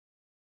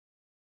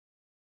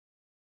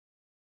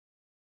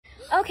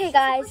Okay,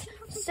 guys,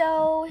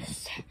 so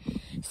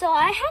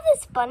I have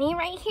this bunny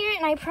right here,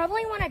 and I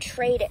probably want to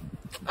trade it.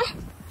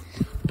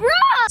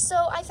 Bruh! So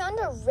I found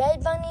a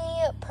red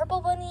bunny,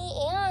 purple bunny,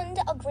 and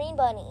a green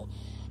bunny,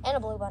 and a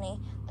blue bunny.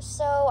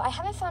 So I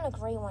haven't found a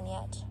gray one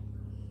yet.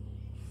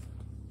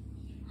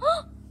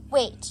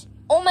 Wait.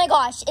 Oh my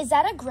gosh, is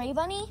that a gray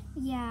bunny?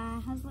 Yeah,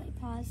 it has like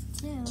paws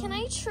too. Can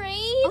I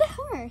trade? Of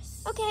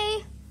course.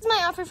 Okay. This is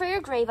my offer for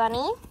your gray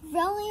bunny.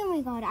 Really? Oh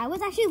my god, I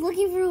was actually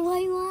looking for a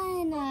white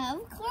one.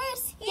 Of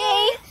course.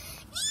 Yay.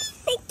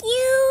 Thank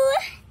you.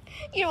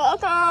 You're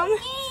welcome. Yay.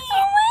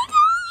 Oh my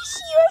gosh,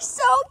 you're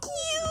so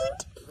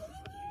cute.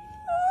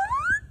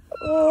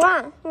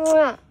 Mwah,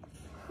 mwah.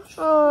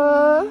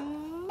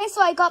 Okay,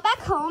 so I got back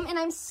home and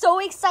I'm so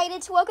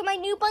excited to welcome my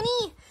new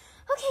bunny.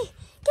 Okay,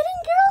 get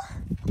in, girl.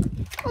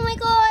 Oh my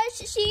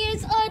gosh, she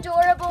is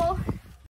adorable.